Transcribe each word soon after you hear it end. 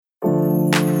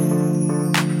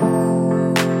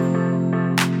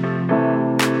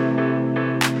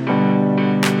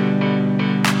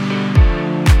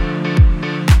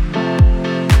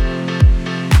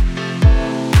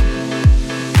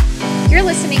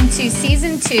listening to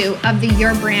Season 2 of the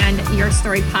Your Brand, Your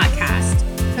Story podcast,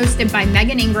 hosted by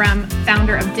Megan Ingram,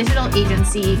 founder of digital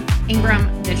agency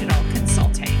Ingram Digital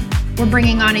Consulting. We're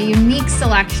bringing on a unique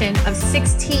selection of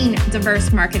 16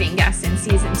 diverse marketing guests in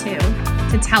Season 2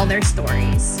 to tell their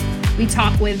stories. We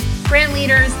talk with brand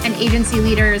leaders and agency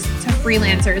leaders to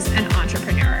freelancers and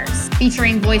entrepreneurs,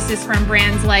 featuring voices from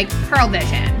brands like Pearl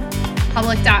Vision,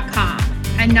 Public.com,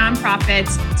 and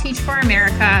nonprofits Teach for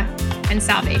America and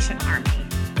Salvation Army.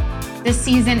 This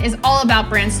season is all about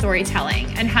brand storytelling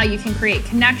and how you can create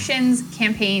connections,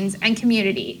 campaigns, and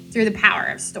community through the power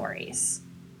of stories.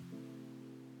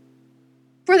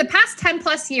 For the past 10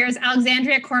 plus years,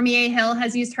 Alexandria Cormier-Hill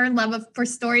has used her love for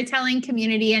storytelling,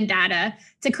 community, and data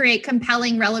to create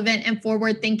compelling, relevant, and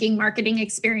forward-thinking marketing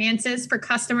experiences for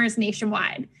customers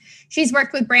nationwide. She's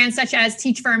worked with brands such as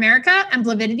Teach for America and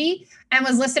Blavidity, and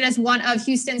was listed as one of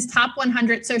Houston's top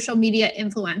 100 social media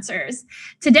influencers.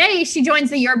 Today, she joins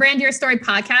the Your Brand, Your Story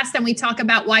podcast, and we talk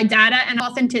about why data and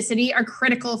authenticity are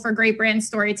critical for great brand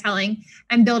storytelling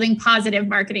and building positive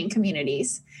marketing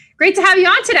communities. Great to have you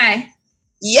on today.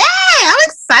 Yeah, I'm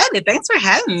excited. Thanks for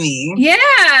having me.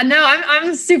 Yeah, no,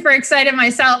 I'm super excited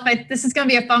myself. This is going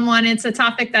to be a fun one. It's a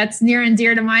topic that's near and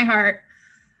dear to my heart.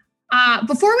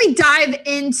 Before we dive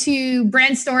into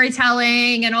brand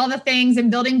storytelling and all the things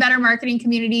and building better marketing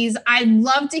communities, I'd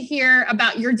love to hear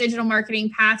about your digital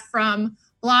marketing path from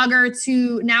blogger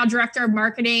to now director of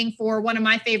marketing for one of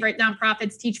my favorite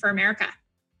nonprofits, Teach for America.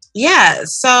 Yeah,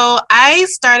 so I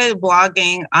started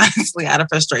blogging, honestly, out of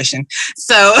frustration.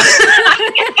 So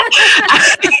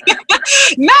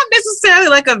not necessarily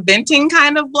like a venting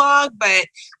kind of blog, but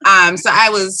so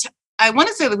I want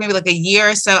to say maybe like a year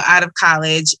or so out of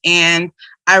college, and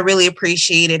I really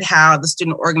appreciated how the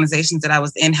student organizations that I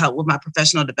was in helped with my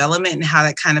professional development and how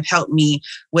that kind of helped me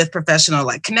with professional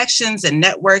like connections and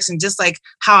networks and just like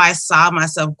how I saw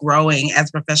myself growing as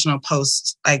a professional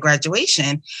post like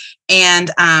graduation.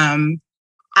 And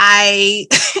I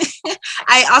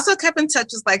I also kept in touch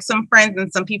with like some friends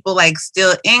and some people like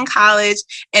still in college,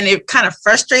 and it kind of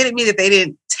frustrated me that they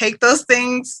didn't take those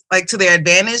things like to their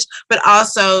advantage, but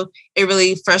also it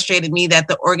really frustrated me that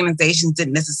the organizations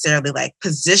didn't necessarily like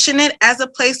position it as a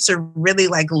place to really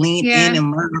like lean in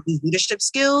and learn these leadership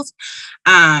skills.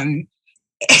 And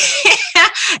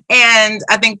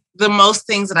I think the most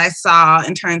things that I saw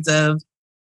in terms of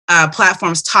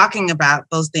platforms talking about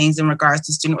those things in regards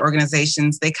to student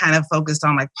organizations, they kind of focused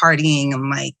on like partying and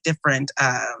like different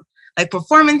like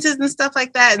performances and stuff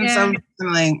like that. And so I'm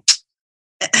like,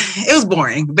 it was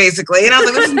boring, basically. And I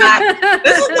was like, this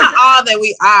is not all that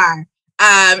we are.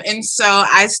 And so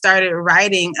I started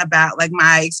writing about like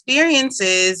my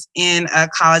experiences in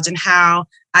college and how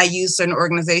I use certain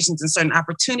organizations and certain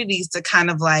opportunities to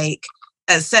kind of like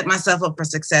set myself up for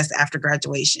success after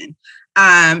graduation.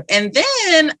 And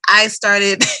then I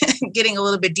started getting a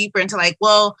little bit deeper into like,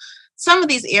 well, some of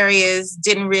these areas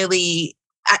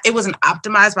it wasn't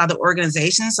optimized by the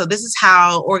organization. So this is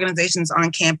how organizations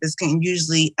on campus can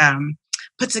usually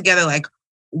put together like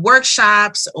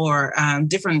workshops or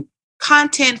different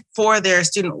content for their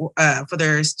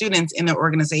students in their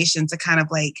organization to kind of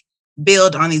like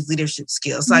build on these leadership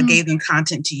skills. So I gave them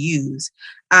content to use.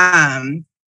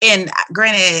 And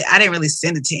granted, I didn't really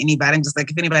send it to anybody. I'm just like,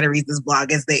 if anybody reads this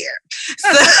blog, it's there.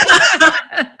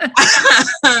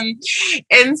 So,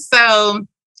 and so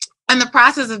in the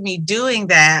process of me doing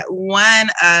that, one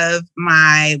of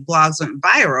my blogs went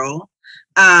viral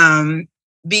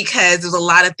because there's a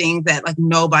lot of things that like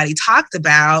nobody talked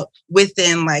about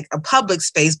within like a public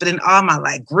space, but in all my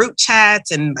like group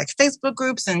chats and like Facebook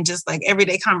groups and just like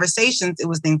everyday conversations, it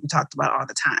was things we talked about all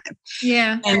the time.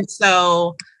 Yeah. And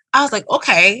so I was like,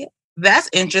 okay, that's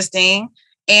interesting.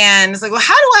 And it's like, well,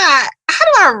 how do I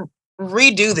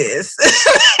redo this?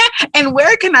 And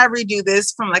where can I redo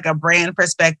this from like a brand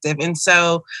perspective? And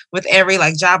so with every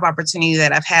like job opportunity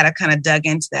that I've had, I kind of dug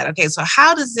into that. Okay, so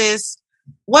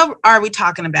what are we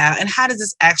talking about? And how does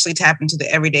this actually tap into the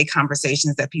everyday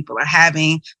conversations that people are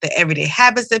having, the everyday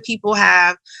habits that people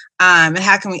have? And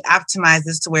how can we optimize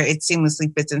this to where it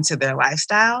seamlessly fits into their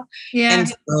lifestyle? Yeah. And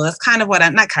so that's kind of what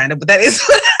but that is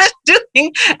what I'm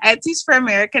doing at Teach for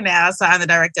America now. So I'm the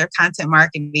director of content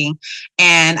marketing,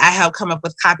 and I help come up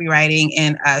with copywriting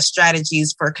and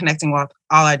strategies for connecting with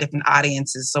all our different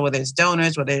audiences. So whether it's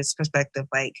donors, whether it's prospective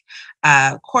like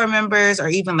core members, or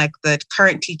even like the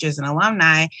current teachers and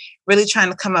alumni, really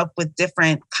trying to come up with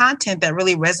different content that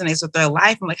really resonates with their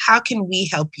life. And like, how can we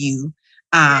help you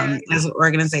as an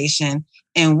organization?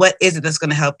 And what is it that's going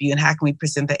to help you? And how can we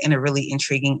present that in a really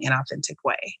intriguing and authentic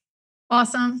way?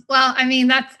 Awesome. Well, I mean,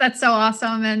 that's so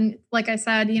awesome. And like I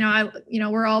said,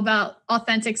 we're all about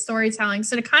authentic storytelling.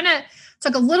 So to kind of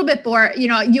talk a little bit more,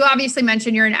 you obviously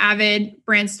mentioned you're an avid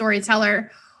brand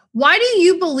storyteller. Why do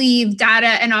you believe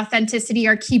data and authenticity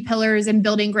are key pillars in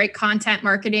building great content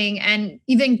marketing and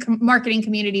even marketing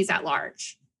communities at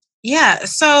large? Yeah.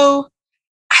 So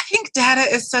I think data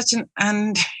is such an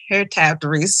under-tapped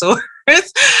resource. Yeah.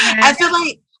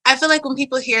 I feel like when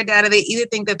people hear data, they either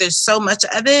think that there's so much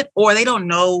of it or they don't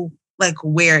know like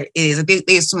where it is.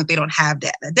 They assume that they don't have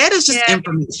data. Data is just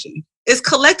information. It's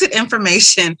collected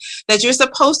information that you're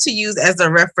supposed to use as a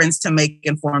reference to make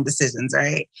informed decisions,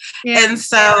 right? Yeah. And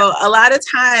so a lot of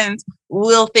times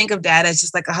we'll think of data as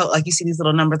just like like you see these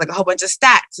little numbers, like a whole bunch of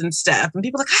stats and stuff. And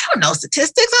people are like, I don't know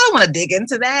statistics. I don't want to dig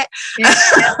into that.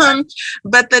 Yeah.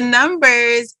 But the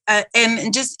numbers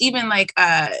and just even like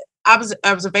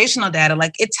observational data,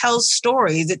 like it tells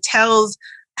stories. It tells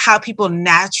how people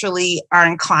naturally are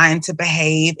inclined to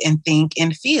behave and think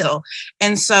and feel.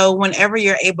 And so whenever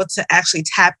you're able to actually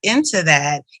tap into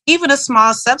that, even a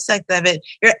small subset of it,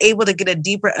 you're able to get a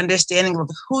deeper understanding of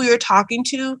who you're talking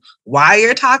to, why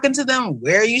you're talking to them,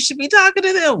 where you should be talking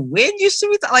to them, when you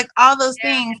should be like all those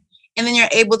things. And then you're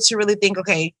able to really think,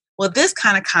 okay, well, this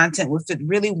kind of content would fit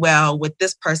really well with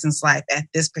this person's life at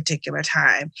this particular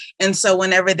time. And so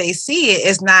whenever they see it,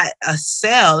 it's not a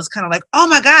sell. It's kind of like, oh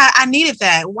my God, I needed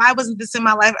that. Why wasn't this in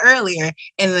my life earlier?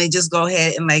 And they just go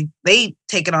ahead and like, they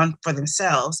take it on for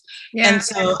themselves. Yeah. And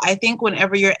so I think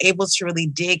whenever you're able to really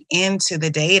dig into the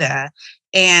data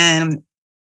and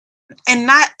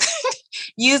not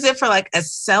use it for like a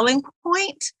selling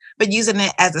point, but using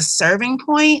it as a serving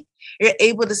point, you're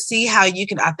able to see how you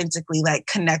can authentically like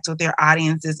connect with their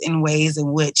audiences in ways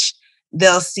in which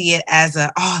they'll see it as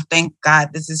oh, thank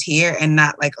God this is here, and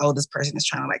not like, oh, this person is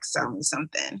trying to like sell me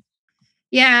something.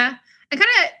 Yeah. And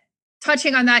kind of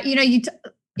touching on that,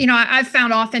 I've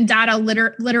found often data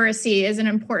literacy is an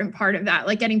important part of that,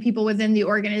 like getting people within the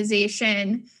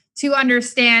organization to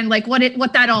understand like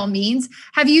what that all means.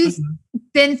 Have you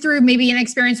been through maybe an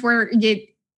experience where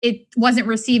it wasn't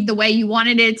received the way you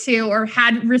wanted it to, or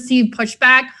had received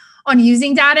pushback on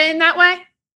using data in that way?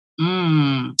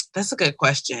 That's a good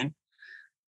question.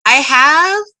 I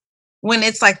have, when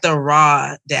it's like the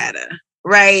raw data,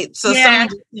 right? So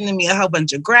someone's sending me a whole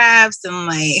bunch of graphs and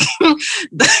like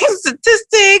the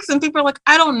statistics, and people are like,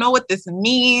 I don't know what this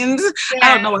means. Yeah.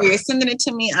 I don't know why you're sending it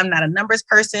to me. I'm not a numbers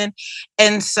person.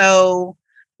 And so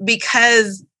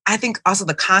because I think also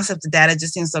the concept of data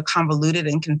just seems so convoluted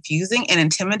and confusing and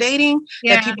intimidating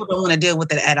that people don't want to deal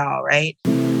with it at all, right?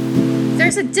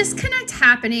 There's a disconnect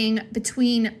happening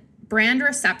between brand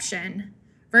reception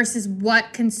versus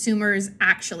what consumers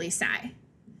actually say.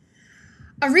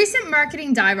 A recent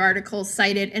Marketing Dive article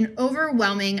cited an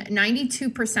overwhelming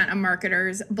 92% of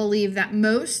marketers believe that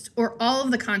most or all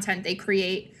of the content they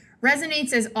create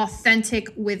resonates as authentic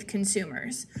with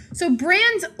consumers. So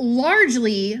brands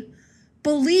largely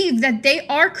believe that they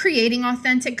are creating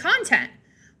authentic content.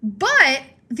 But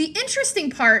the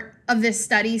interesting part of this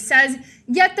study says,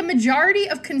 yet the majority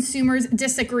of consumers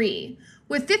disagree,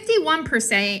 with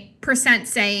 51%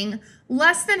 saying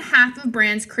less than half of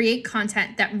brands create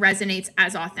content that resonates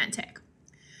as authentic.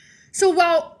 So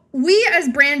while we as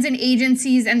brands and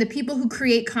agencies and the people who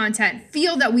create content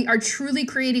feel that we are truly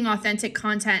creating authentic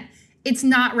content, it's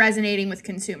not resonating with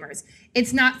consumers.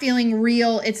 It's not feeling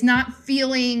real. It's not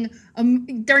feeling,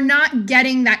 they're not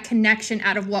getting that connection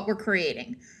out of what we're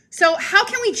creating. So how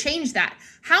can we change that?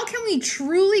 How can we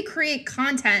truly create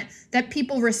content that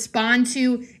people respond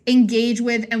to, engage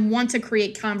with, and want to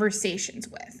create conversations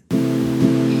with?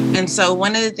 And so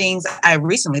one of the things I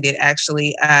recently did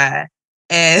actually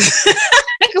is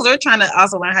because we're trying to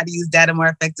also learn how to use data more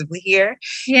effectively here,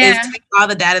 is take all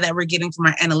the data that we're getting from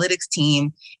our analytics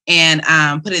team and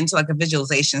put it into like a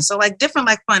visualization. So like different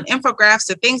like fun infographics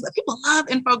or things that people love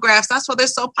infographics. That's why they're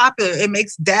so popular. It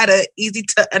makes data easy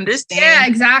to understand. Yeah,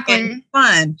 exactly. And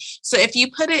fun. So if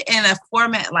you put it in a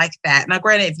format like that, now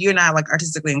granted, if you're not like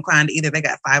artistically inclined either, they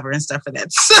got Fiverr and stuff for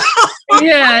that. So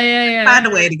find a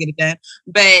way to get it done.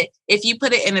 But if you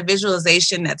put it in a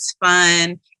visualization that's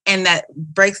fun and that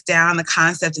breaks down the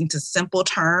concept into simple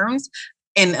terms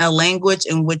in a language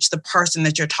in which the person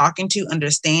that you're talking to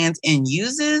understands and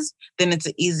uses, then it's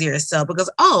an easier sell because,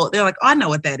 they're like, I know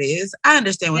what that is. I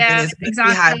understand what that is.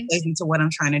 Exactly. How it plays into what I'm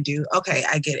trying to do. Okay,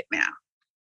 I get it now.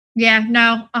 Yeah,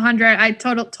 no, 100. I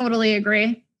totally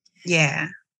agree. Yeah.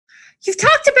 You've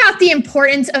talked about the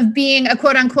importance of being a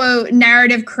quote unquote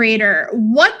narrative creator.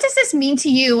 What does this mean to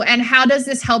you, and how does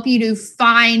this help you to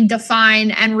find,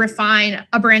 define, and refine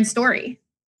a brand story?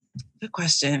 Good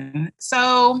question.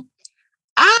 So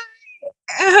I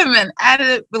am an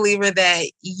added believer that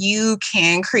you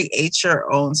can create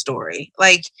your own story.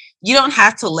 Like, you don't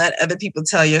have to let other people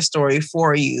tell your story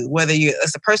for you, whether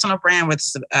it's a personal brand, whether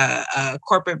it's a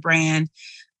corporate brand.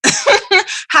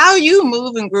 How you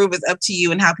move and groove is up to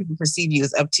you, and how people perceive you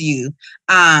is up to you.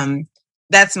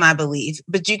 That's my belief.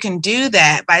 But you can do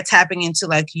that by tapping into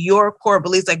like your core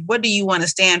beliefs. Like, what do you want to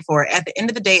stand for? At the end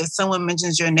of the day, if someone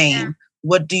mentions your name,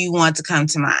 what do you want to come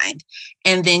to mind?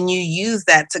 And then you use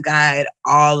that to guide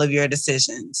all of your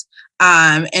decisions.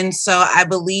 And so I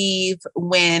believe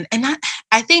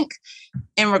I think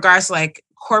in regards to like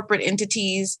corporate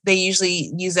entities, they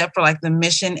usually use that for like the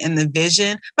mission and the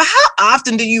vision. But how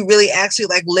often do you really actually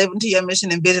like live into your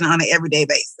mission and vision on an everyday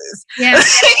basis? Yeah.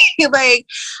 Like,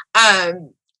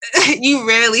 you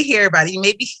rarely hear about it. You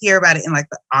maybe hear about it in like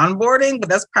the onboarding, but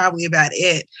that's probably about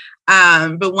it.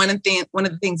 But one of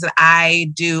the things that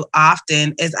I do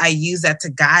often is I use that to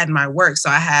guide my work.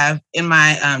 So I have in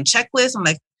my checklist, I'm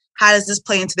like, how does this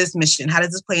play into this mission? How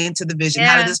does this play into the vision?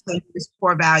 How does this play into these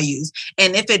core values?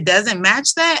 And if it doesn't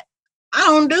match that, I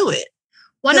don't do it.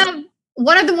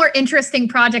 One of the more interesting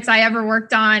projects I ever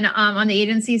worked on the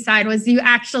agency side was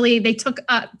they took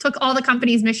all the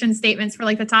company's mission statements for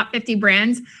like the top 50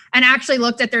 brands and actually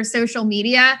looked at their social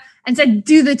media and said,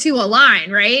 do the two align,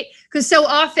 right? Because so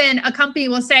often a company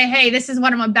will say, hey, this is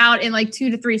what I'm about in like 2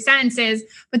 to 3 sentences.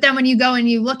 But then when you go and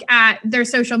you look at their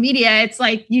social media, it's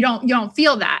like, you don't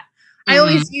feel that. I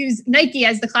always use Nike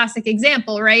as the classic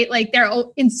example, right? Like they're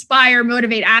inspire,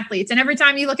 motivate athletes. And every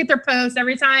time you look at their posts,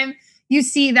 every time you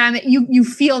see them, you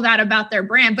feel that about their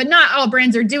brand, but not all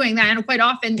brands are doing that. And quite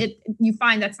often you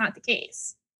find that's not the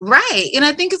case. Right. And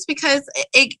I think it's because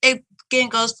it again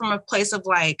goes from a place of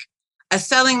like a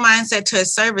selling mindset to a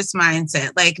service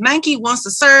mindset. Like Nike wants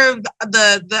to serve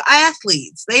the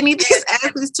athletes. They need these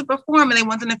athletes to perform, and they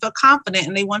want them to feel confident,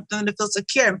 and they want them to feel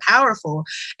secure and powerful.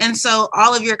 And so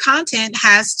all of your content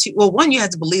has to, well, one, you have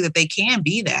to believe that they can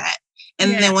be that.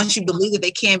 And then once you believe that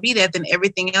they can be that, then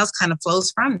everything else kind of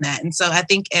flows from that. And so I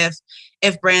think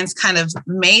if brands kind of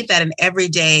made that an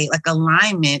everyday like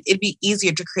alignment, it'd be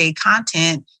easier to create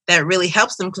content that really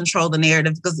helps them control the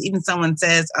narrative. Because even someone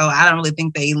says, oh, I don't really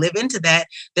think they live into that,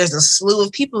 there's a slew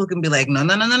of people who can be like,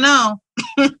 no.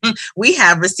 We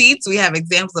have receipts. We have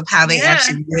examples of how they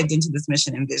actually lived into this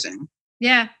mission and vision.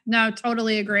 Yeah, no,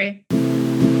 totally agree.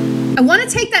 I want to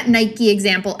take that Nike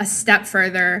example a step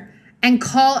further and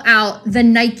call out the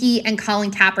Nike and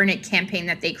Colin Kaepernick campaign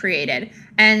that they created.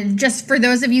 And just for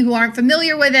those of you who aren't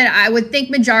familiar with it, I would think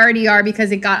majority are,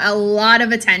 because it got a lot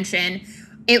of attention.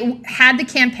 It had the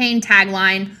campaign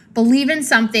tagline, believe in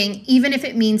something, even if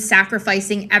it means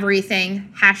sacrificing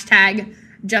everything,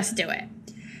 #JustDoIt.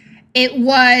 It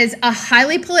was a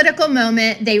highly political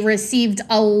moment. They received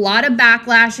a lot of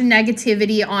backlash and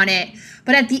negativity on it.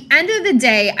 But at the end of the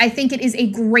day, I think it is a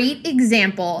great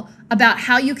example about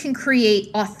how you can create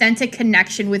authentic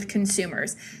connection with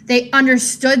consumers. They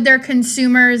understood their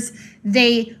consumers.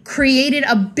 They created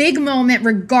a big moment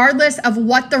regardless of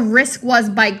what the risk was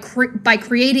by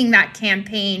creating that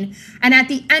campaign. And at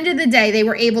the end of the day, they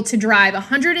were able to drive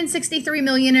 $163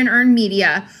 million in earned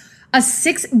media, a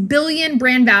 $6 billion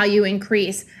brand value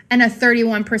increase, and a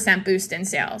 31% boost in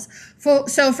sales.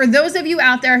 So for those of you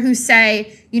out there who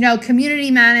say,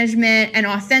 community management and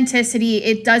authenticity,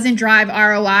 it doesn't drive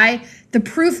ROI, the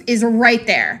proof is right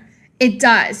there. It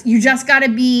does. You just got to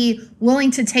be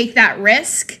willing to take that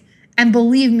risk. And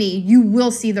believe me, you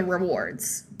will see the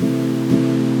rewards.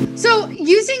 So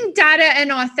using data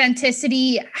and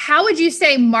authenticity, how would you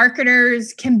say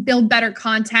marketers can build better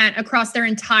content across their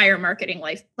entire marketing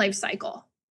life cycle?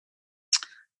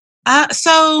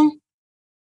 So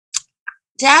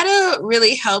data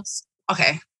really helps.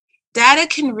 Okay. Data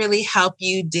can really help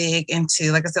you dig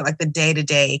into, like I said, like the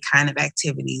day-to-day kind of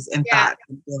activities and thoughts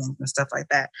and feelings and stuff like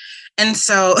that. And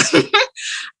so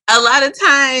a lot of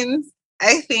times,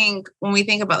 I think when we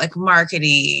think about like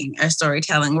marketing or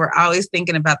storytelling, we're always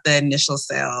thinking about the initial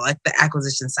sale, like the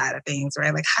acquisition side of things,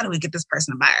 right? Like, how do we get this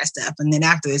person to buy our stuff? And then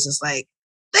after, it's just like,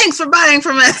 thanks for buying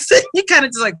from us. You kind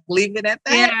of just like leave it at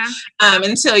that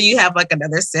until you have like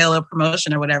another sale or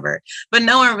promotion or whatever. But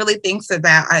no one really thinks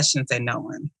about, I shouldn't say no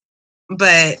one,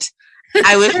 but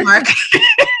I wish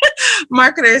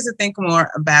marketers to think more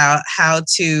about how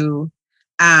to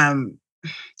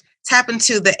tap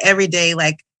into the everyday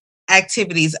like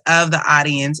activities of the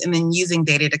audience, and then using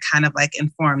data to kind of like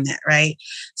inform that, right?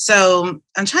 So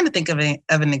I'm trying to think of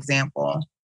an example,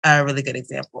 a really good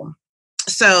example.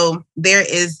 So there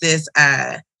is this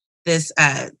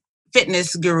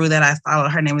fitness guru that I follow.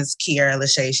 Her name is Kiara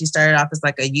Lachey. She started off as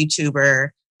like a YouTuber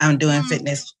doing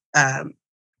fitness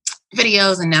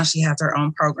videos, and now she has her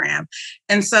own program.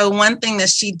 And so one thing that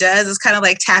she does is kind of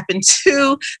like tap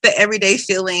into the everyday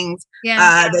feelings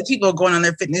that people going on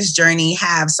their fitness journey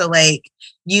have. So like,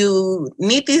 you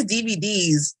need these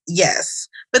DVDs, yes,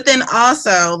 but then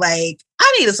also like,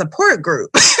 I need a support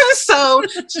group. So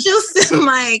she'll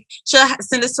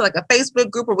send us to like a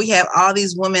Facebook group where we have all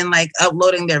these women like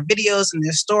uploading their videos and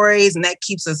their stories, and that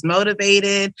keeps us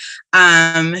motivated.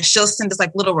 She'll send us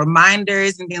like little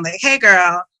reminders and being like, hey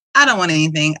girl, I don't want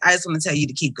anything. I just want to tell you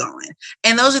to keep going.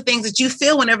 And those are things that you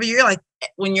feel whenever you're like,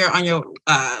 when you're on your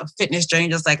fitness journey,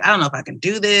 just like, I don't know if I can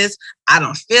do this. I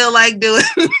don't feel like doing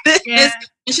this. Yeah.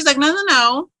 And she's like,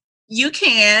 no. You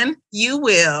can, you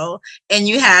will, and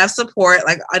you have support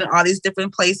like in all these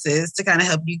different places to kind of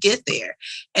help you get there.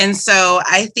 And so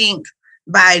I think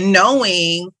by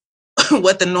knowing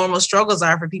what the normal struggles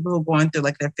are for people who are going through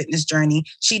like their fitness journey,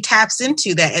 she taps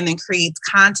into that and then creates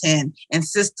content and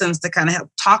systems to kind of help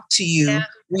talk to you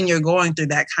when you're going through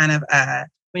that kind of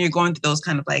when you're going through those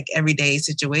kind of like everyday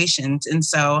situations. And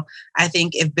so I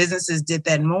think if businesses did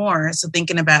that more, so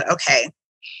thinking about, okay,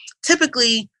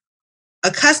 typically a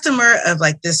customer of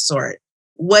like this sort,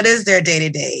 what is their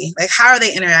day-to-day? Like, how are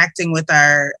they interacting with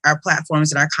our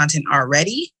platforms and our content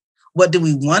already? What do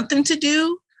we want them to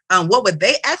do? What would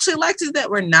they actually like to do that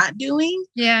we're not doing?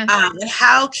 Yeah.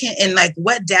 And like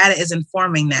what data is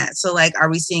informing that? So like, are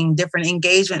we seeing different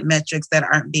engagement metrics that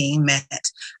aren't being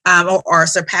met or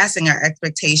surpassing our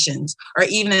expectations? Or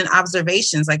even in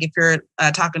observations, like if you're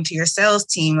talking to your sales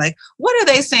team, like what are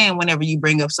they saying whenever you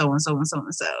bring up so-and-so and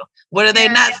so-and-so? What are they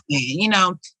not saying?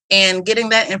 And getting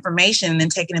that information and then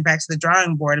taking it back to the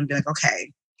drawing board and be like,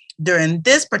 okay, during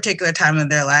this particular time of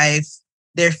their life,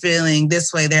 they're feeling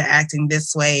this way, they're acting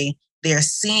this way, they're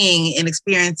seeing and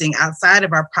experiencing outside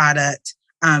of our product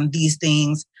these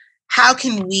things. How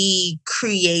can we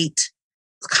create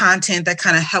content that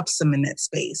kind of helps them in that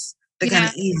space, that kind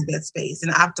of ease that space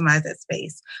and optimize that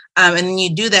space? And then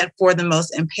you do that for the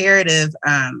most imperative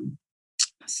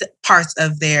parts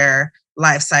of their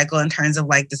life cycle in terms of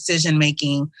like decision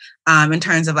making, in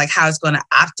terms of like how it's going to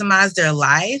optimize their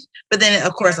life. But then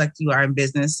of course, like you are in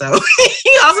business, so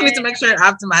you also need to make sure it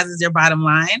optimizes your bottom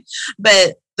line.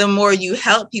 But the more you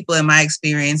help people, in my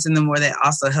experience, and the more that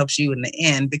also helps you in the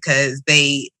end, because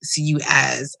they see you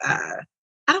as, I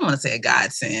don't want to say a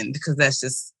godsend because that's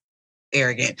just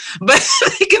arrogant, but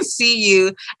they can see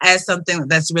you as something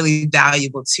that's really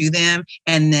valuable to them.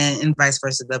 And then and vice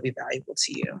versa, they'll be valuable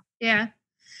to you. Yeah.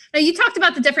 Now, you talked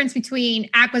about the difference between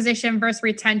acquisition versus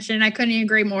retention. I couldn't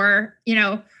agree more.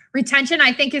 Retention,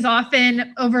 I think, is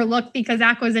often overlooked because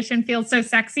acquisition feels so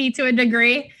sexy to a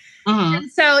degree. Mm-hmm.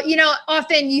 And so,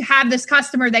 often you have this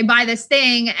customer, they buy this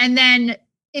thing, and then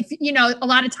if, a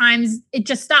lot of times it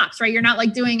just stops, right? You're not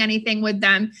like doing anything with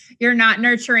them. You're not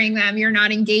nurturing them. You're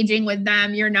not engaging with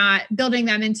them. You're not building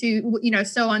them into,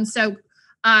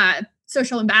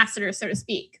 social ambassadors, so to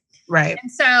speak. Right.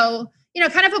 And so,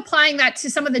 kind of applying that to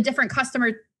some of the different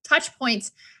customer touch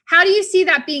points, how do you see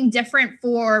that being different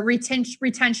for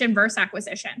retention versus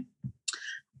acquisition?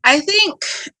 I think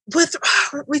with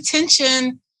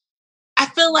retention, I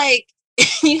feel like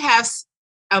you have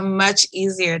a much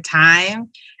easier time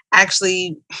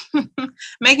actually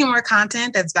making more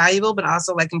content that's valuable, but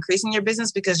also like increasing your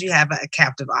business because you have a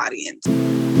captive audience.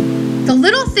 The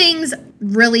little things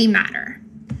really matter.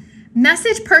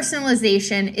 Message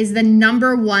personalization is the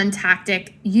number one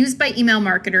tactic used by email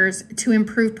marketers to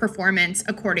improve performance,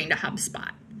 according to HubSpot.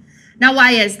 Now,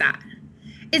 why is that?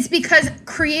 It's because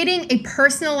creating a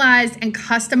personalized and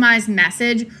customized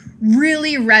message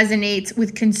really resonates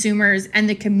with consumers and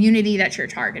the community that you're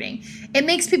targeting. It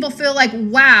makes people feel like,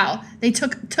 wow, they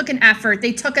took an effort,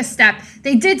 they took a step,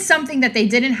 they did something that they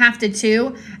didn't have to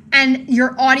do, and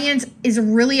your audience is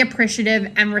really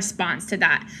appreciative and responds to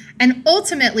that. And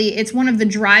ultimately, it's one of the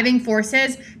driving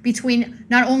forces between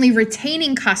not only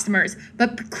retaining customers,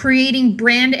 but creating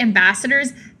brand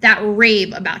ambassadors that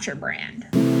rave about your brand.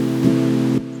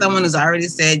 Someone who's already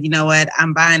said, you know what,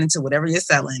 I'm buying into whatever you're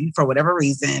selling for whatever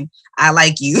reason. I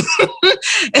like you.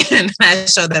 And I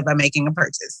show that by making a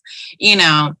purchase,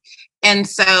 And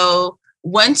so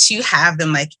once you have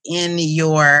them like in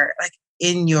your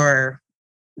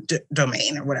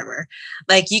domain or whatever,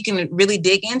 like you can really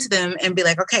dig into them and be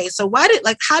like, okay, so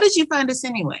how did you find us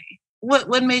anyway?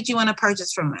 What made you want to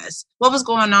purchase from us? What was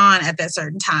going on at that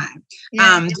certain time?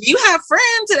 Yeah. Do you have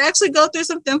friends that actually go through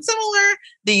something similar?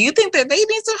 Do you think that they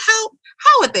need some help?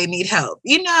 How would they need help?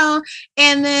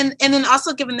 And then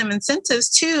also giving them incentives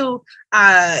too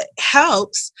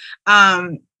helps.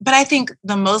 But I think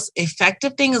the most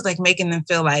effective thing is like making them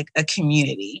feel like a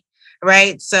community,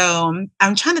 right? So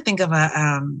I'm trying to think of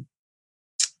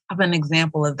an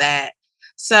example of that.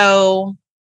 So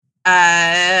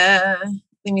let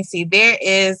me see. There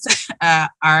is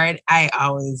Art. I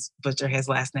always butcher his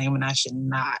last name, and I should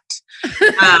not.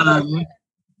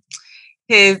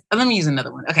 Let me use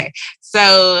another one. Okay,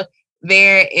 so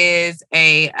there is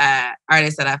a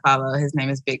artist that I follow. His name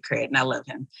is Big Crit, and I love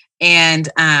him. And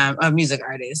a music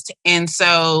artist. And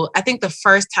so I think the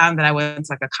first time that I went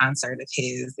to like a concert of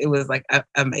his, it was like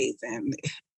amazing.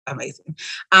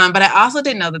 But I also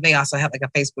didn't know that they also have like a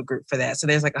Facebook group for that. So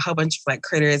there's like a whole bunch of like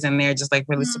critters in there just like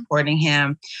really supporting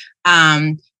him.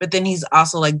 But then he's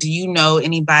also like, do you know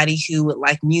anybody who would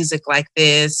like music like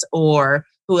this, or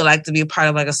who would like to be a part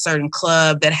of like a certain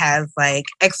club that has like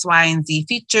X, Y, and Z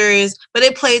features, but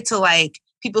it played to like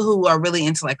people who are really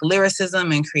into like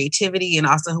lyricism and creativity, and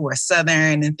also who are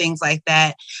Southern and things like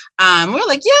that. We're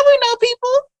like, yeah, we know people.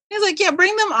 He's like, yeah,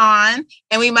 bring them on.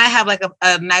 And we might have like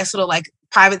a nice little like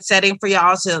private setting for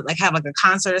y'all to like have like a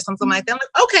concert or something like that. I'm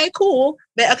like, okay, cool.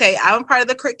 But okay, I'm part of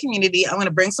the Crit community. I'm going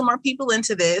to bring some more people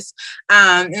into this.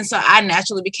 And so I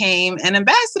naturally became an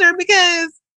ambassador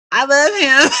because I love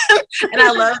him and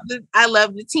I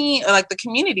love the team, or like the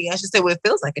community, I should say, what it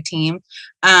feels like a team.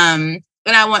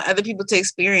 And I want other people to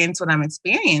experience what I'm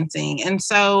experiencing. And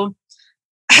so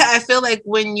I feel like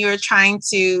when you're trying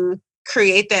to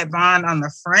create that bond on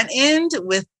the front end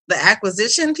with the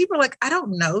acquisition, people are like, I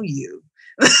don't know you.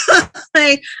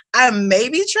 Like, I may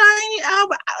be trying you out,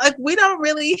 but like we don't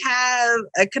really have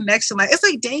a connection. Like, it's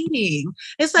like dating.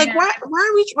 It's like, why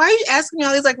are you asking me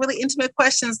all these like really intimate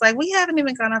questions? Like, we haven't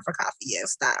even gone out for coffee yet.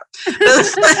 Stop.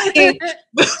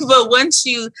 But once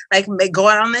you like go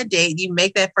out on that date, you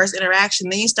make that first interaction,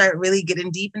 then you start really getting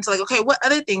deep into like, okay, what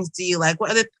other things do you like? What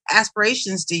other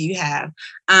aspirations do you have?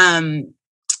 I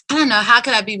don't know. How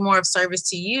could I be more of service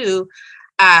to you?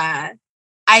 I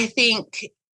think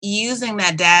using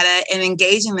that data and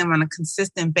engaging them on a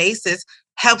consistent basis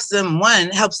helps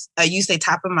you stay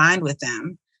top of mind with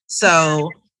them. So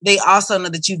they also know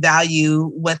that you value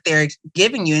what they're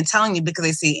giving you and telling you, because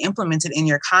they see implemented in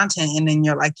your content and in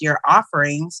your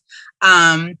offerings.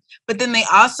 But then they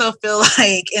also feel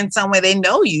like in some way they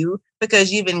know you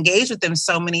because you've engaged with them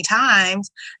so many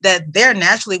times that they're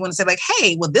naturally going to say like,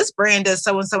 hey, well, this brand does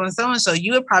so and so and so and so.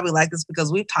 You would probably like this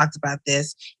because we've talked about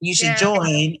this. You should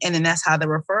join. And then that's how the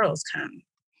referrals come.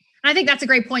 I think that's a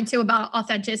great point too about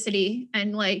authenticity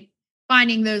and like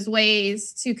finding those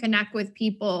ways to connect with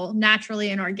people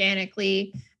naturally and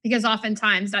organically, because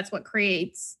oftentimes that's what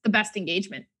creates the best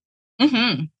engagement.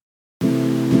 Mm-hmm.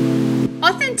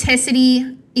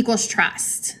 Authenticity equals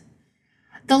trust.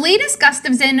 The latest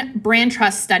Gustafson brand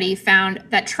trust study found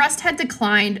that trust had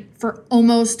declined for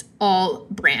almost all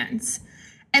brands.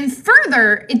 And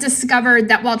further, it discovered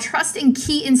that while trust in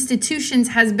key institutions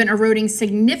has been eroding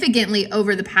significantly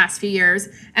over the past few years,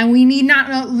 and we need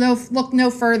not look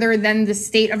no further than the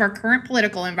state of our current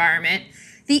political environment,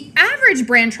 the average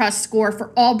brand trust score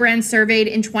for all brands surveyed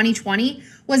in 2020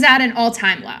 was at an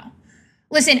all-time low.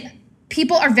 Listen,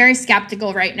 people are very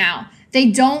skeptical right now. They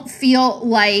don't feel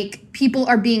like people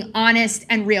are being honest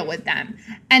and real with them.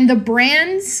 And the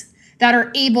brands that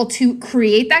are able to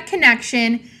create that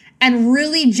connection and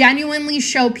really genuinely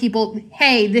show people,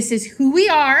 hey, this is who we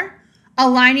are,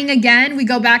 aligning again, we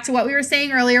go back to what we were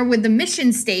saying earlier with the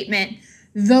mission statement,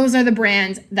 those are the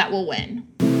brands that will win.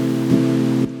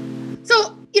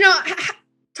 So,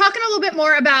 talking a little bit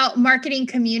more about marketing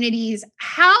communities,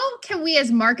 how can we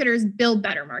as marketers build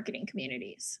better marketing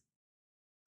communities?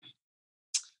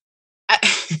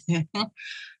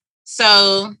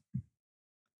 So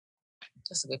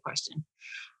that's a good question.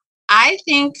 I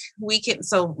think we can,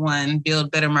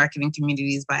 build better marketing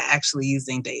communities by actually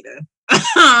using data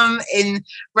and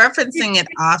referencing it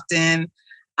often,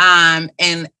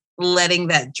 and letting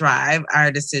that drive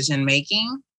our decision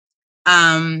making.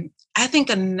 I think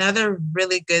another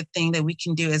really good thing that we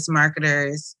can do as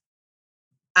marketers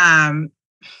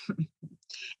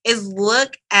is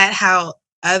look at how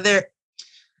other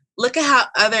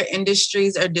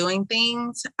industries are doing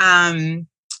things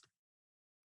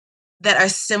that are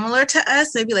similar to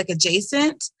us, maybe like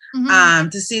adjacent,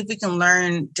 to see if we can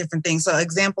learn different things. So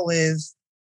example is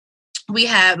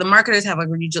the marketers have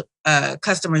a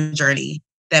customer journey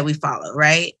that we follow,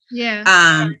 right?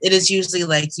 Yeah. It is usually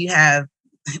like you have,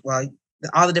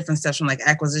 all the different steps from like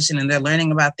acquisition, and they're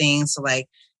learning about things, so like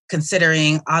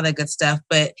considering all that good stuff.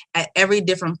 But at every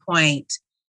different point,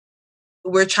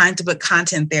 we're trying to put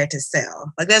content there to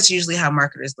sell. Like that's usually how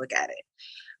marketers look at it.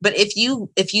 But if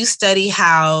you study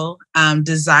how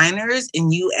designers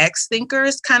and UX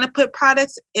thinkers kind of put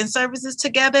products and services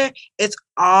together, it's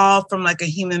all from like a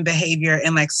human behavior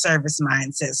and like service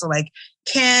mindset. So like,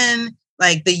 can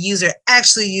like the user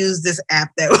actually use this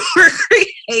app that we're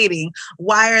creating?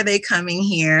 Why are they coming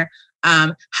here?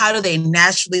 How do they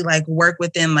naturally like work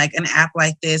within like an app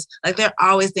like this? Like they're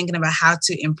always thinking about how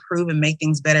to improve and make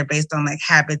things better based on like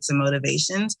habits and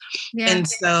motivations. Yeah. And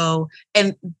so,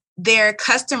 and their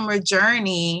customer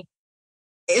journey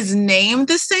is named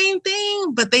the same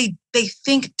thing, but they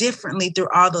think differently through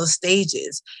all those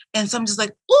stages. And so I'm just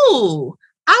like, ooh,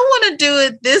 I want to do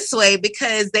it this way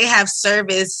because they are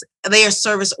service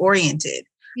oriented.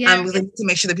 Yeah. To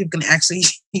make sure that people can actually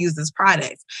use this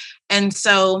product. And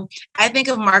so I think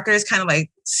of marketers kind of like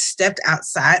stepped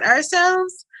outside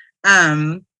ourselves,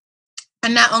 and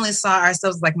not only saw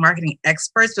ourselves like marketing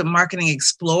experts, but marketing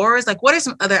explorers. Like, what are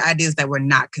some other ideas that we're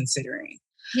not considering?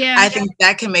 Yeah. I think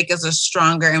that can make us a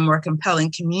stronger and more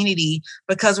compelling community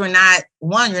because you're not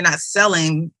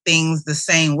selling things the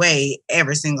same way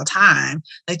every single time.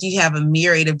 Like you have a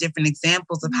myriad of different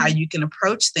examples of how you can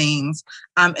approach things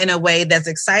in a way that's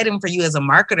exciting for you as a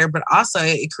marketer, but also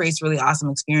it creates really awesome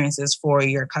experiences for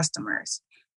your customers.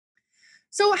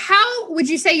 So how would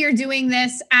you say you're doing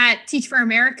this at Teach for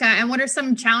America, and what are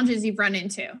some challenges you've run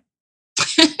into?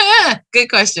 Good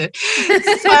question.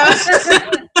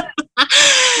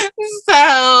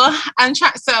 So I'm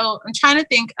trying to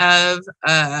think of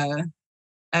a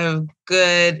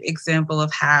good example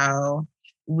of how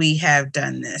we have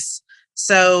done this.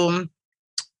 So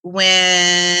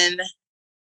when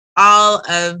all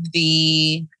of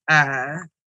the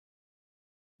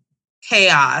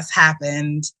chaos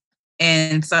happened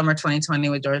in summer 2020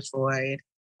 with George Floyd,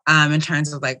 in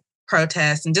terms of like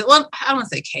protests and I don't want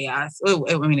to say chaos.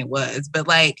 I mean, it was, but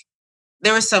like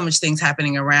there were so much things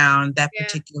happening around that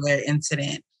particular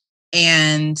incident.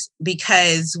 And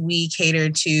because we cater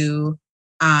to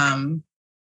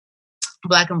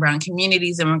Black and brown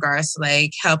communities in regards to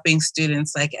like helping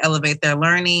students like elevate their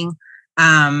learning,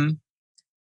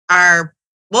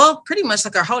 pretty much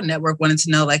like our whole network wanted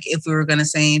to know like if we were going to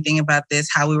say anything about this,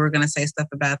 how we were going to say stuff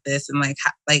about this, and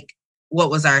like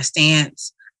what was our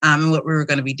stance. And what we were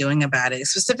going to be doing about it,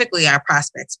 specifically our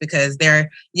prospects, because they're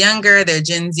younger, they're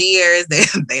Gen Zers,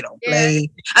 they don't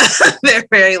play, they're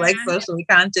very like socially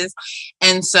conscious.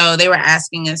 And so they were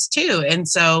asking us too. And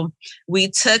so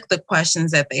we took the questions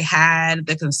that they had,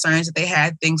 the concerns that they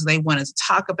had, things they wanted to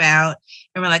talk about,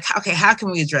 and we're like, okay, how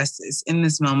can we address this in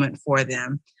this moment for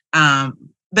them?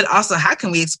 But also, how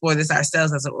can we explore this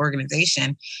ourselves as an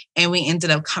organization? And we ended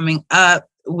up coming up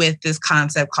with this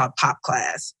concept called Pop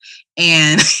Class.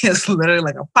 And it's literally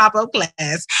like a pop-up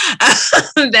class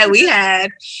that we had.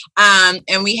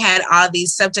 And we had all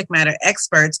these subject matter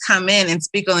experts come in and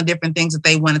speak on the different things that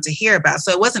they wanted to hear about.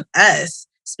 So it wasn't us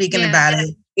speaking about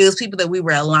it. It was people that we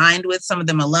were aligned with, some of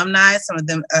them alumni, some of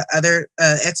them other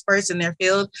experts in their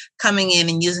field, coming in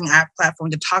and using our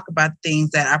platform to talk about things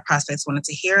that our prospects wanted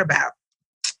to hear about.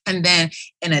 And then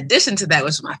in addition to that,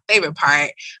 which was my favorite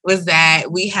part, was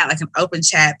that we had like an open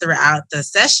chat throughout the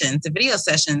sessions, the video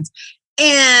sessions.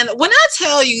 And when I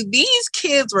tell you, these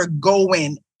kids were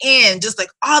going in, just like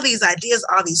all these ideas,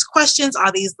 all these questions,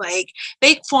 all these like,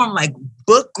 they formed like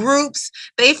book groups.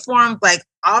 They formed like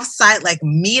offsite like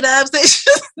meetups.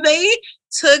 They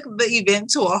took the event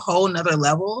to a whole nother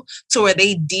level to where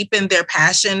they deepened their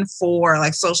passion for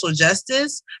like social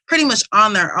justice pretty much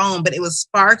on their own. But it was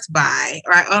sparked by,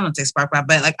 or I don't say sparked by,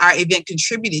 but like our event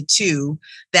contributed to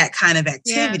that kind of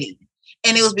activity. Yeah.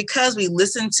 And it was because we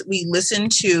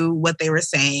listened to what they were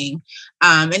saying,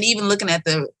 and even looking at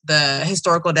the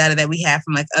historical data that we have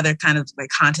from like other kind of like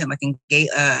content, like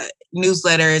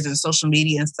newsletters and social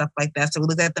media and stuff like that. So we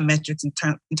looked at the metrics in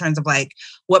terms of like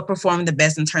what performed the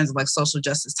best in terms of like social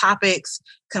justice topics,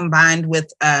 combined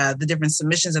with the different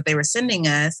submissions that they were sending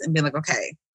us, and being like,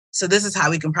 okay, so this is how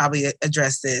we can probably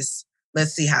address this.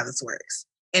 Let's see how this works.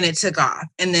 And it took off.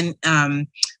 And then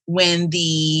when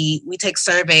we take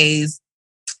surveys,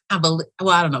 I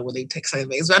don't know when they take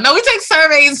surveys, but I know we take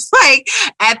surveys like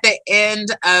at the end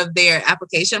of their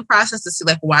application process to see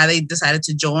like why they decided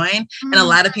to join. Mm-hmm. And a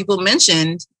lot of people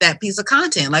mentioned that piece of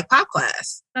content, like Pop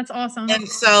Class. That's awesome. And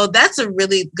so that's a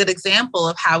really good example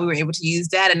of how we were able to use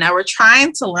that. And now we're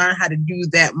trying to learn how to do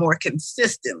that more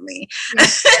consistently. Yeah.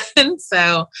 And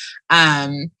so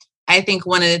I think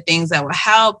one of the things that will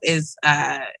help is,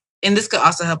 and this could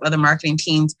also help other marketing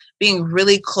teams, being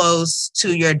really close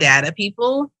to your data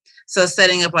people. So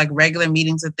setting up like regular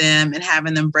meetings with them and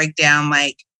having them break down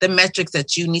like the metrics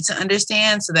that you need to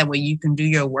understand so that way you can do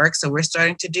your work. So we're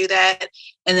starting to do that.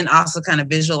 And then also kind of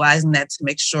visualizing that to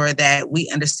make sure that we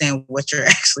understand what you're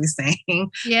actually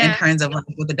saying in terms of like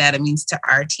what the data means to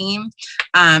our team.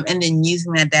 And then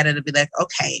using that data to be like,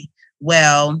 okay,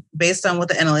 well, based on what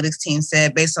the analytics team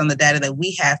said, based on the data that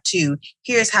we have too,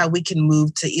 here's how we can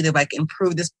move to either like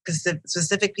improve this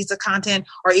specific piece of content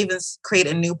or even create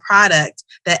a new product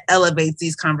that elevates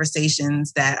these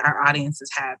conversations that our audience is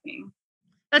having.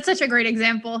 That's such a great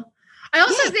example. I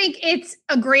also think it's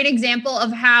a great example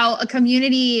of how a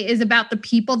community is about the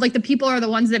people. Like the people are the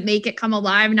ones that make it come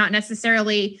alive, not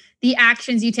necessarily the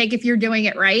actions you take if you're doing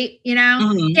it right. You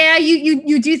know, yeah,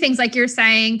 you do things like you're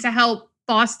saying to help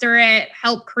foster it,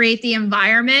 help create the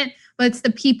environment, but it's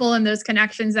the people and those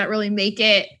connections that really make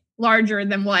it larger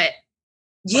than what.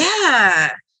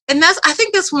 Yeah. And I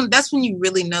think that's when you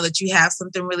really know that you have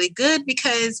something really good,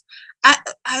 because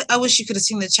I wish you could have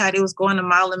seen the chat. It was going a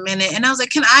mile a minute. And I was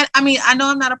like, I know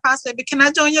I'm not a prospect, but can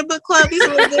I join your book club? These are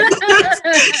really good books.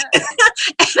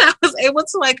 And I was able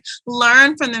to like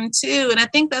learn from them too. And I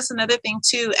think that's another thing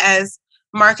too, as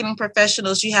marketing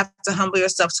professionals, you have to humble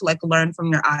yourself to like learn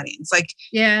from your audience. Like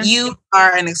you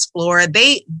are an explorer.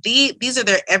 These are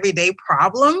their everyday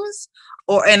problems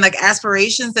and like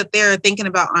aspirations that they're thinking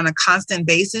about on a constant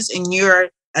basis. And you're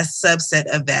a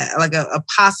subset of that, like a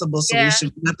possible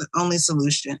solution, not the only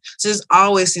solution. So there's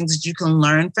always things that you can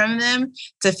learn from them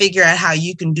to figure out how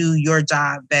you can do your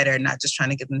job better, not just trying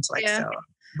to get them to like sell.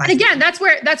 And again, that's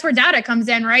where data comes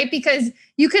in, right? Because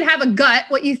you could have a gut,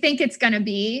 what you think it's going to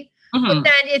be, but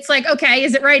then it's like, okay,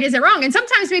 is it right? Is it wrong? And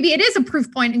sometimes maybe it is a proof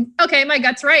point and okay, my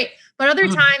gut's right. But other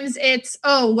times it's,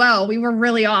 oh, well, we were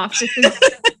really off.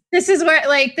 This is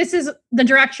the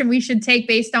direction we should take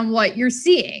based on what you're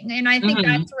seeing. And I think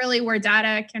that's really where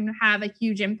data can have a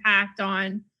huge impact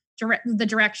on the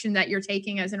direction that you're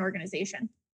taking as an organization.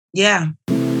 Yeah.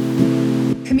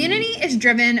 Community is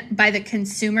driven by the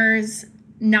consumers,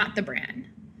 not the brand.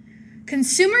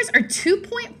 Consumers are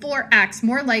 2.4x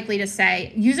more likely to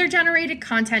say user-generated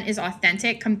content is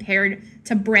authentic compared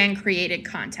to brand-created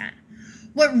content.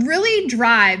 What really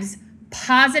drives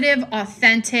positive,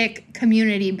 authentic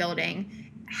community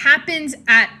building happens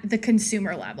at the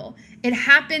consumer level. It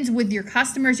happens with your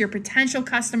customers, your potential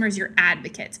customers, your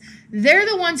advocates. They're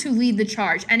the ones who lead the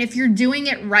charge. And if you're doing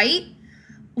it right,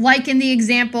 like in the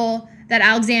example that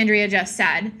Alexandria just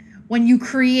said, when you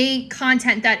create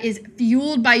content that is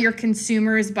fueled by your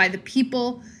consumers, by the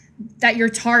people that you're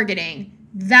targeting,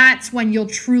 that's when you'll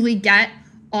truly get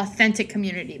authentic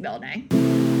community building.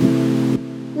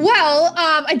 Well,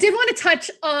 I did want to touch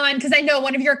on, because I know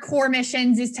one of your core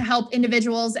missions is to help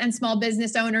individuals and small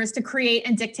business owners to create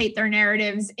and dictate their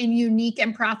narratives in unique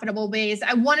and profitable ways.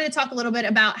 I wanted to talk a little bit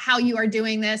about how you are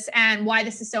doing this and why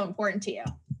this is so important to you.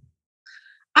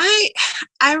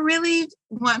 I really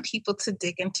want people to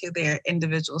dig into their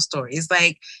individual stories,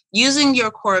 like using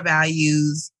your core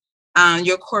values,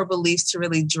 your core beliefs to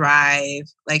really drive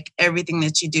like everything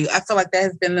that you do. I feel like that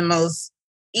has been the most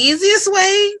easiest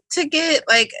way to get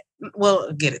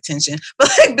attention, but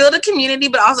like build a community,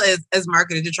 but also as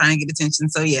marketers, you're trying to get attention.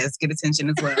 So yes, get attention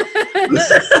as well.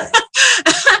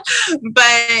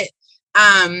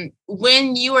 But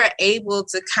when you are able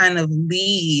to kind of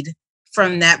lead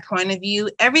from that point of view,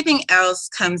 everything else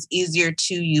comes easier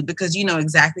to you because you know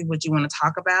exactly what you want to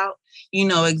talk about. You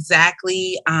know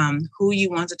exactly who you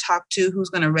want to talk to, who's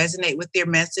going to resonate with your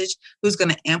message, who's going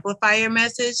to amplify your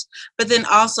message. But then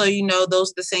also, you know,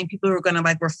 those are the same people who are going to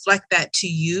like reflect that to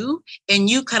you, and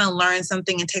you kind of learn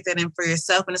something and take that in for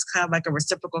yourself. And it's kind of like a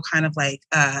reciprocal kind of like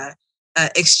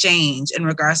exchange in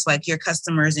regards to like your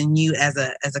customers and you as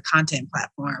a content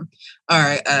platform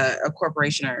or a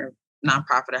corporation or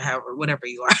nonprofit or however, whatever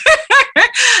you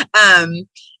are.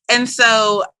 And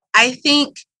so I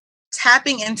think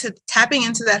tapping into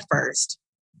that first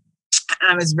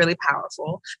is really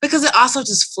powerful because it also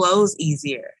just flows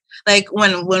easier. Like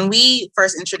when we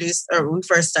first introduced or we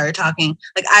first started talking,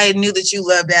 like I knew that you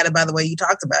love data by the way you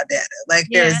talked about data. Like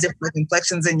there's different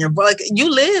inflections in your book. Like you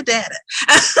live data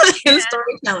in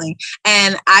storytelling,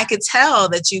 and I could tell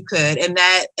that you could, and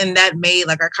that made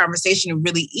like our conversation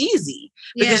really easy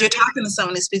because you're talking to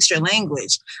someone who speaks your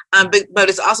language. But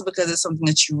it's also because it's something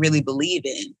that you really believe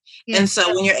in, and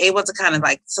so when you're able to kind of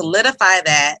like solidify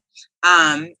that.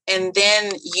 And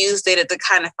then use data to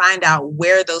kind of find out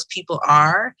where those people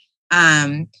are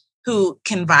who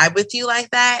can vibe with you like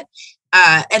that.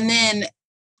 And then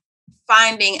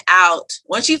finding out,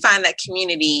 once you find that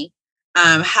community,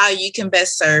 how you can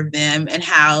best serve them and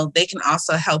how they can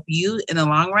also help you in the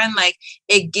long run. Like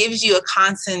it gives you a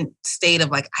constant state of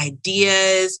like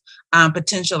ideas,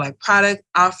 potential like product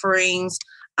offerings,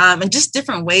 and just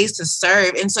different ways to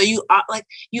serve. And so you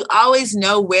always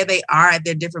know where they are at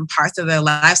their different parts of their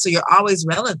life. So you're always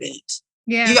relevant.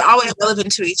 Yeah. You're always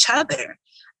relevant to each other.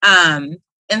 And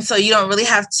And so you don't really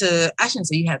have to, I shouldn't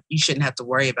say you shouldn't have to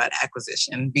worry about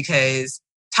acquisition, because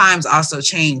times also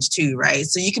change too, right?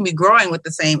 So you can be growing with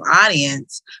the same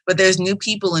audience, but there's new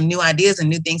people and new ideas and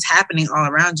new things happening all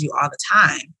around you all the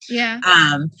time. Yeah.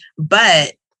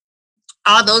 But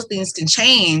all those things can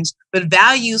change, but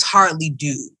values hardly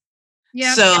do.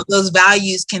 Yeah. So those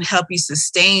values can help you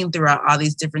sustain throughout all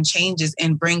these different changes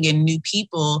and bring in new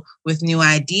people with new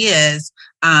ideas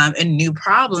and new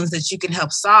problems that you can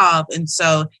help solve. And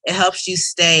so it helps you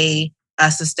stay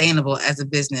sustainable as a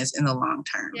business in the long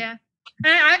term. Yeah.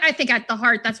 And I think at the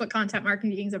heart, that's what content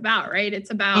marketing is about, right?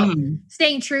 It's about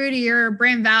staying true to your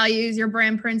brand values, your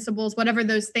brand principles, whatever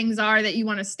those things are that you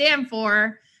want to stand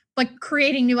for, but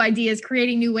creating new ideas,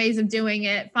 creating new ways of doing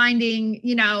it, finding,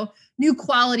 new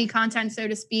quality content, so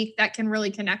to speak, that can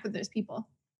really connect with those people.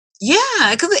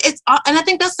 Yeah, because and I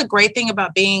think that's the great thing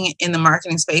about being in the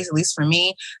marketing space, at least for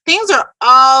me. Things are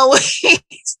always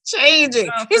changing.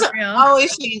 Things are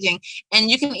always changing. And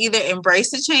you can either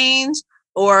embrace the change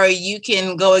or you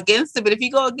can go against it. But if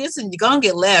you go against it, you're going to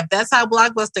get left. That's how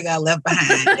Blockbuster got left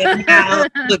behind. And now,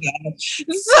 look at it.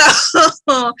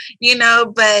 So,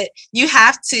 but you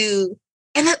have to,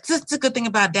 and that's a good thing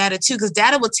about data too, because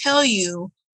data will tell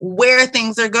you where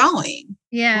things are going.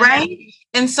 Yeah. Right.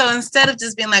 And so instead of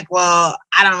just being like, well,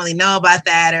 I don't really know about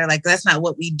that, or like, that's not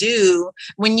what we do.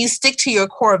 When you stick to your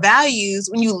core values,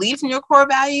 when you lead from your core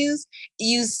values,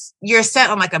 you're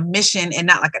set on like a mission and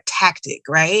not like a tactic.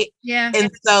 Right. Yeah. And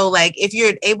so like, if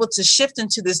you're able to shift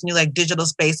into this new like digital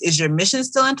space, is your mission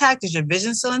still intact? Is your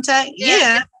vision still intact?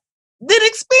 Yeah. Then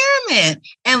experiment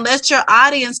and let your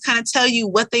audience kind of tell you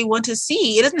what they want to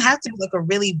see. It doesn't have to be like a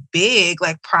really big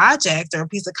like project or a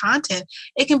piece of content.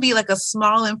 It can be like a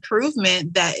small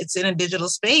improvement that it's in a digital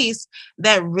space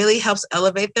that really helps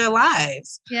elevate their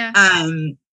lives. Yeah.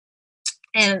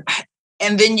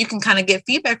 And then you can kind of get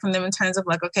feedback from them in terms of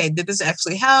like, okay, did this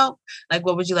actually help? Like,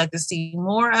 what would you like to see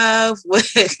more of?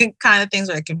 What kind of things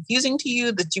are confusing to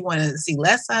you that you want to see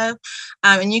less of?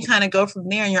 And you kind of go from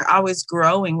there, and you're always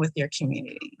growing with your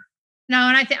community. No,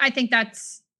 and I think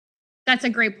that's a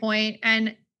great point.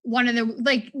 And one of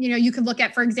the, you can look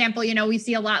at, for example, we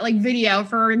see a lot like video,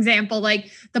 for example,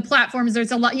 like the platforms,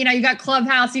 there's a lot, you got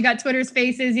Clubhouse, you got Twitter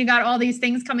Spaces, you got all these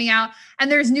things coming out,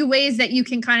 and there's new ways that you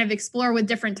can kind of explore with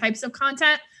different types of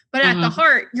content. But at the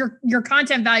heart, your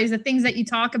content values, the things that you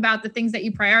talk about, the things that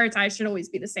you prioritize should always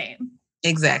be the same.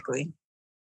 Exactly.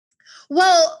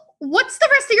 Well, what's the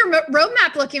rest of your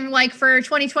roadmap looking like for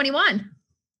 2021?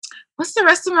 What's the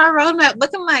rest of my roadmap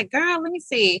looking like? Girl, let me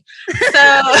see.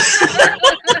 So,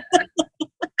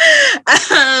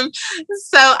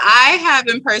 so I have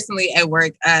been personally at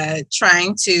work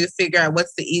trying to figure out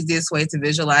what's the easiest way to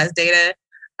visualize data.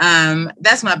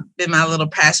 That's been my little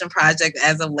passion project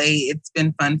as of late. It's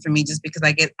been fun for me just because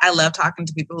I love talking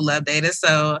to people who love data.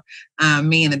 So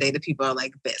me and the data people are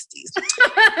like besties.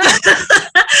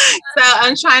 So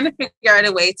I'm trying to figure out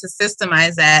a way to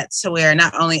systemize that to where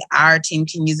not only our team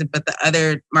can use it, but the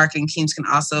other marketing teams can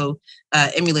also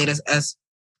emulate a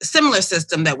similar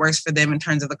system that works for them in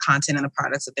terms of the content and the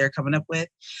products that they're coming up with.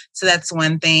 So that's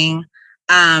one thing.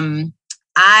 I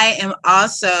am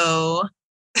also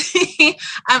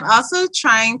I'm also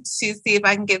trying to see if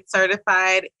I can get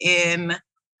certified in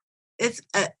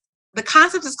the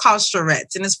concept is called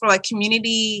charrettes, and it's for like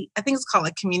community. I think it's called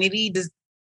like community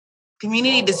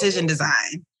decision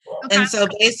design. Okay. And so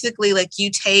basically like you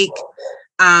take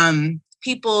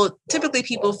typically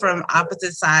people from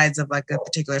opposite sides of like a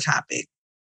particular topic,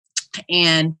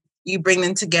 and you bring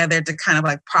them together to kind of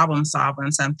like problem solve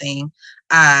on something.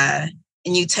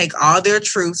 And you take all their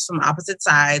truths from opposite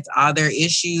sides, all their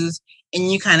issues,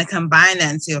 and you kind of combine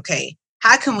that and say, okay,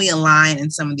 how can we align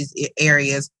in some of these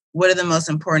areas? What are the most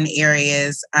important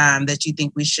areas that you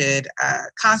think we should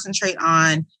concentrate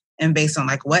on? And based on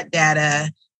like what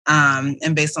data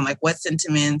and based on like what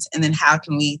sentiments, and then how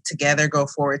can we together go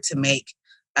forward to make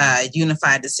a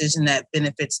unified decision that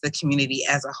benefits the community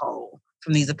as a whole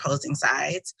from these opposing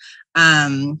sides?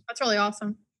 That's really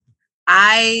awesome.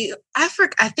 I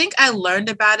think I learned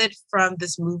about it from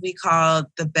this movie called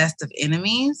The Best of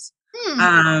Enemies.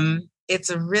 It's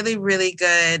a really, really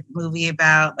good movie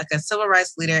about like a civil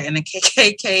rights leader and a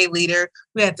KKK leader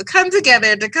who had to come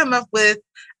together to come up with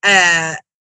I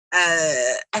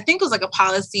think it was like a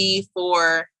policy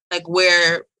for like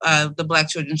where the Black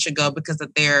children should go because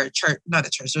of their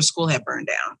their school had burned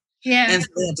down. Yeah. And so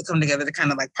they had to come together to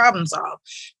kind of like problem solve.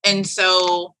 And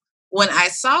so when I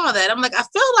saw that, I'm like, I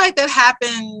feel like that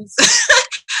happens.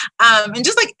 And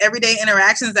just like everyday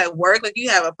interactions at work, like you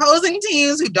have opposing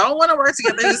teams who don't want to work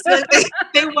together, who feel like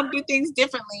they want to do things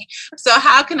differently. So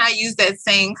how can I use that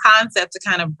same concept to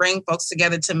kind of bring folks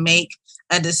together to make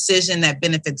a decision that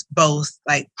benefits both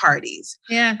like parties?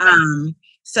 Yeah.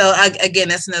 So again,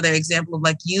 that's another example of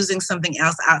like using something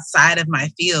else outside of my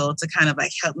field to kind of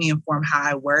like help me inform how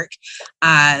I work.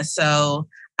 So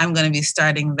I'm going to be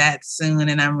starting that soon,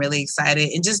 and I'm really excited,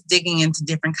 and just digging into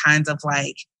different kinds of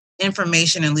like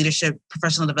information and leadership,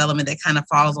 professional development that kind of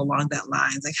falls along that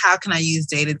lines. Like, how can I use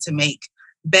data to make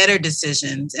better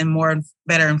decisions and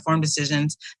better informed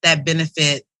decisions that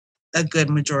benefit a good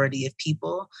majority of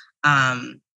people?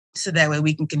 So that way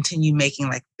we can continue making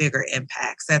like bigger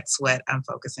impacts. That's what I'm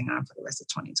focusing on for the rest of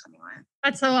 2021.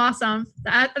 That's so awesome.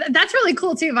 That's really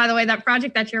cool too, by the way, that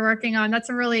project that you're working on. That's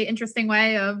a really interesting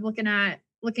way of looking at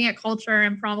culture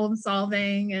and problem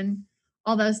solving and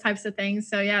all those types of things.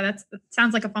 So yeah, that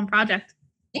sounds like a fun project.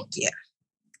 Thank you.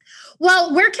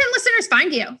 Well, where can listeners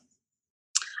find you?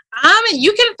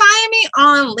 You can find me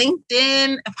on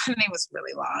LinkedIn. My name was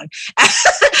really long.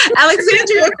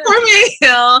 Alexandria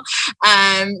Cormier-Hill.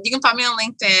 You can find me on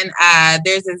LinkedIn.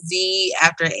 There's a Z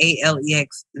after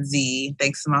ALEXZ.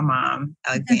 Thanks to my mom,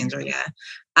 Alexandria.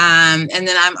 And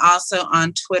then I'm also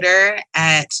on Twitter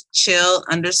at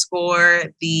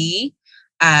chill_the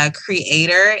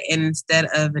creator. And instead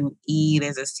of an E,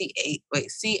 there's a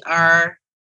CR8OR.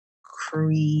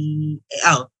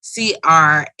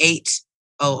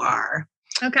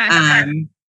 Okay.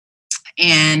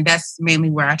 And that's mainly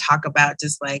where I talk about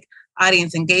just like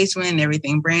audience engagement and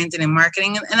everything, branding and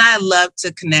marketing. And I love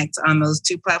to connect on those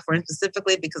two platforms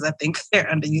specifically because I think they're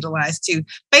underutilized too.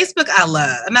 Facebook, I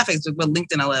love. Not Facebook, but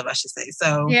LinkedIn, I love, I should say.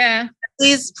 So yeah,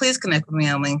 please connect with me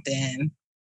on LinkedIn.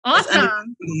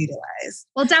 Awesome.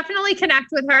 Well, definitely connect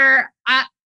with her. It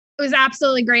was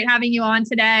absolutely great having you on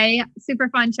today. Super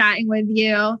fun chatting with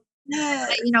you.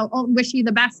 Yes. Wish you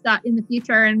the best in the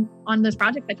future and on this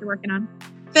project that you're working on.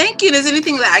 Thank you. If there's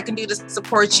anything that I can do to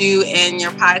support you and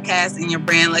your podcast and your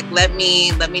brand, like let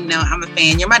me know. I'm a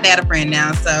fan. You're my data friend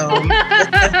now, so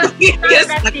get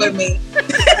stuck with me.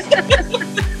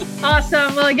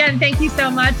 Awesome. Well, again, thank you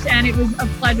so much, and it was a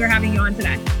pleasure having you on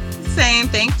today. Same.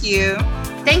 Thank you.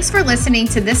 Thanks for listening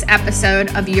to this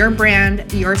episode of Your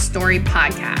Brand, Your Story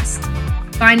podcast.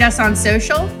 Find us on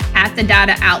social at The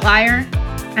Data Outlier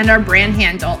and our brand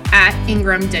handle at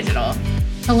Ingram Digital.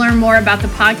 To learn more about the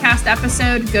podcast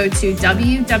episode, go to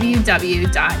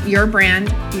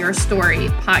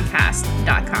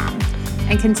www.yourbrandyourstorypodcast.com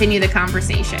and continue the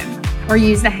conversation, or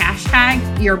use the hashtag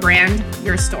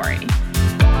YourBrandYourStory.